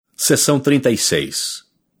Seção 36.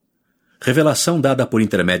 Revelação dada por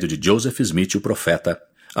intermédio de Joseph Smith, o profeta,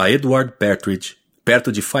 a Edward Partridge, perto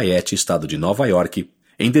de Fayette, estado de Nova York,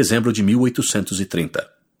 em dezembro de 1830.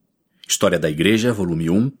 História da Igreja, volume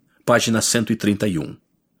 1, página 131.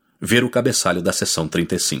 Ver o cabeçalho da seção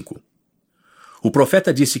 35. O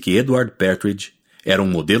profeta disse que Edward Partridge era um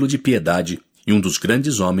modelo de piedade e um dos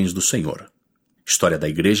grandes homens do Senhor. História da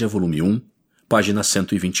Igreja, volume 1, página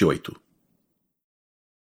 128.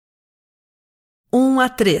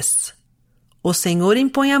 1-3. O Senhor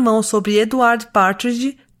impõe a mão sobre Edward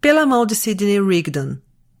Partridge pela mão de Sidney Rigdon.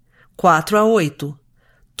 4-8.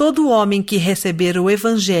 Todo homem que receber o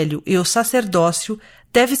Evangelho e o sacerdócio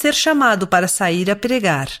deve ser chamado para sair a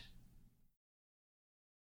pregar.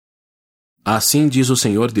 Assim diz o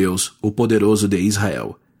Senhor Deus, o poderoso de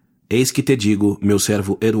Israel: Eis que te digo, meu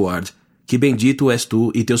servo Edward, que bendito és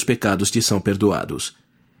tu e teus pecados te são perdoados.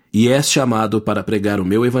 E és chamado para pregar o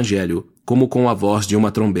meu evangelho, como com a voz de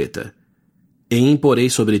uma trombeta. E imporei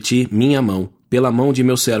sobre ti minha mão, pela mão de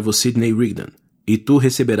meu servo Sidney Rigdon, e tu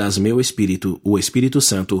receberás meu Espírito, o Espírito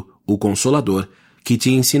Santo, o Consolador, que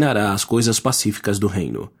te ensinará as coisas pacíficas do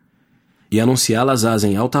reino. E anunciá-las-ás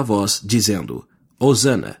em alta voz, dizendo: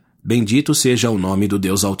 Hosana, bendito seja o nome do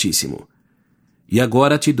Deus Altíssimo. E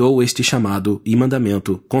agora te dou este chamado e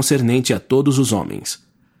mandamento concernente a todos os homens: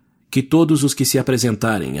 que todos os que se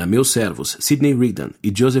apresentarem a meus servos Sidney Rigdon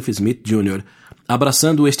e Joseph Smith Jr.,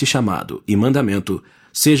 abraçando este chamado e mandamento,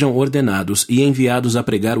 sejam ordenados e enviados a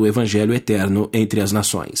pregar o Evangelho eterno entre as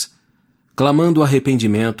nações, clamando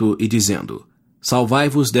arrependimento e dizendo: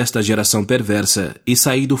 Salvai-vos desta geração perversa e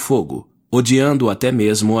saí do fogo, odiando até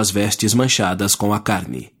mesmo as vestes manchadas com a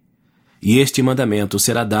carne. E este mandamento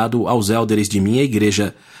será dado aos élderes de minha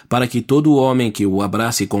igreja, para que todo homem que o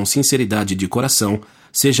abrace com sinceridade de coração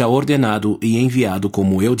seja ordenado e enviado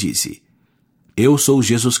como eu disse. Eu sou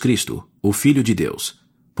Jesus Cristo, o Filho de Deus.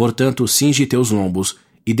 Portanto, cinge teus lombos,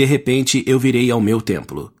 e de repente eu virei ao meu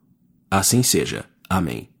templo. Assim seja.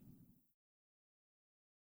 Amém.